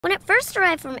When it first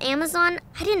arrived from Amazon,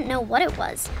 I didn't know what it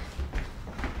was.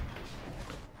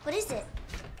 What is it?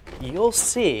 You'll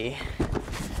see.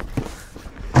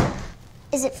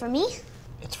 Is it for me?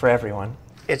 It's for everyone.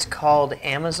 It's called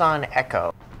Amazon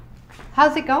Echo.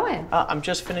 How's it going? I'm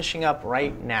just finishing up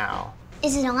right now.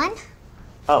 Is it on?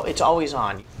 Oh, it's always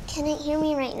on. Can it hear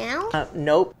me right now?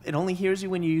 Nope. It only hears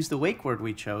you when you use the wake word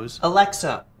we chose.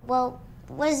 Alexa. Well,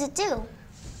 what does it do?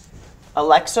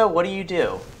 Alexa, what do you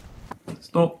do?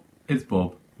 Stop. It's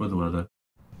Bob. Where's the weather?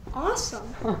 Awesome.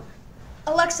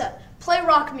 Alexa, play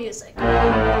rock music.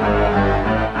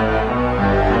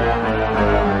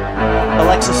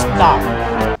 Alexa,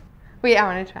 stop. Wait, I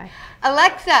want to try.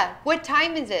 Alexa, what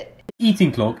time is it?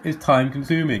 Eating clock is time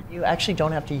consuming. You actually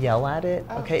don't have to yell at it,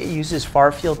 okay? It uses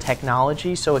far-field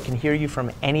technology so it can hear you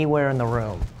from anywhere in the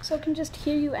room. So it can just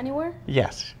hear you anywhere?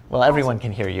 Yes. Well, everyone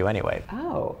can hear you anyway.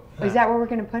 Oh, is that where we're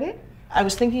going to put it? I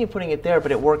was thinking of putting it there,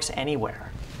 but it works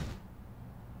anywhere.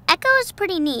 Echo is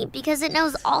pretty neat because it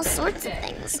knows all sorts of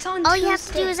things. It's on All you have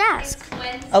to do is ask.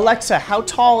 Alexa, how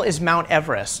tall is Mount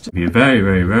Everest? It'd be a very,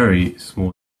 very, very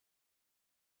small.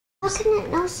 How can it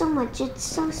know so much? It's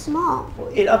so small.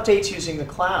 It updates using the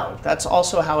cloud. That's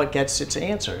also how it gets its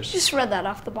answers. Just read that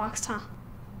off the box, huh?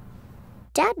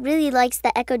 Dad really likes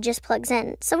that Echo just plugs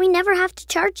in, so we never have to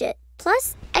charge it.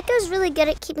 Plus, Echo's really good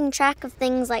at keeping track of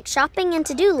things like shopping and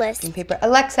to-do lists. Paper.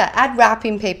 Alexa, add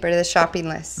wrapping paper to the shopping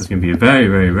list. There's going to be a very,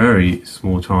 very, very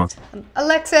small chance.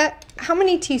 Alexa, how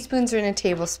many teaspoons are in a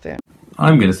tablespoon?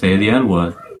 I'm going to say the N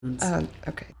word.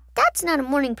 Okay. Dad's not a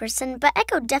morning person, but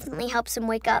Echo definitely helps him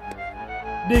wake up.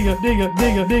 Digga, digga,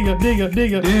 digga, digga, digga,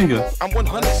 digga, digga. I'm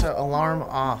 100% alarm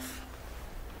off.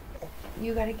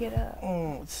 You gotta get up.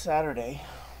 It's Saturday.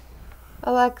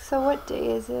 Alexa, what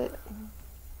day is it?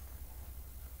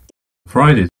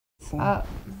 Friday. I'm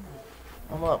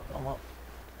up.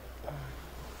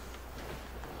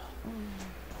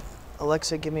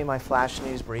 Alexa, give me my flash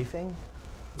news briefing.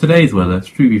 Today's weather,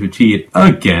 Struby cheated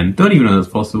again. Don't even know that's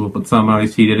possible, but somehow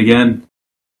he's cheated again.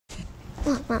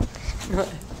 Mom,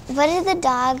 what did the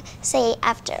dog say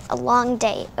after a long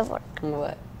day of work?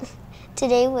 What?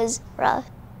 Today was rough.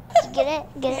 You get it?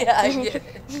 Get it? Yeah, I get it.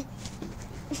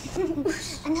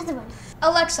 Another one.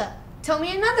 Alexa, tell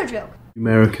me another joke.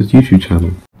 Umayrica's YouTube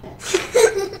channel.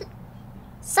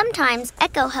 Sometimes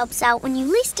Echo helps out when you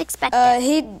least expect it.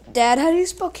 Hey, Dad, how do you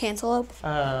spell cantaloupe?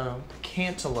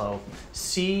 Cantaloupe.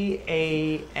 C-A-N-T...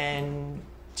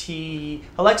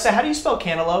 Alexa, how do you spell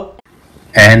cantaloupe?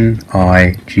 N-I-G-G-A.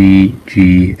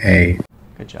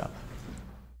 Good job.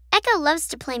 Echo loves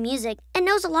to play music and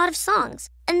knows a lot of songs,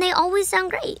 and they always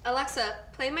sound great. Alexa,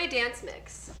 play my dance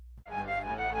mix.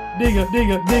 Digga,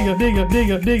 digga, digga, digga,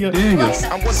 digga, digga, digga. Alexa,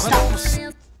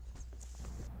 stop.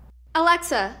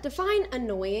 Alexa, define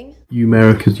annoying.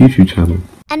 Umayrica's YouTube channel.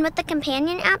 And with the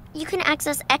companion app, you can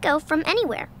access Echo from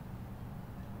anywhere.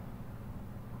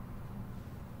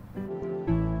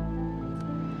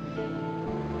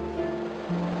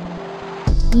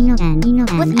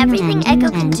 With everything Echo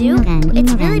can do,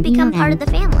 it's really become part of the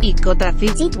family. To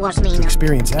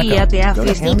experience Echo, go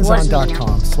to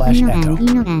Amazon.com/Echo.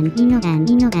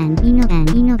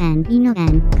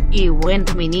 He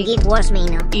went mini. It was me,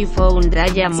 no. He found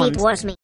diamonds. It was me.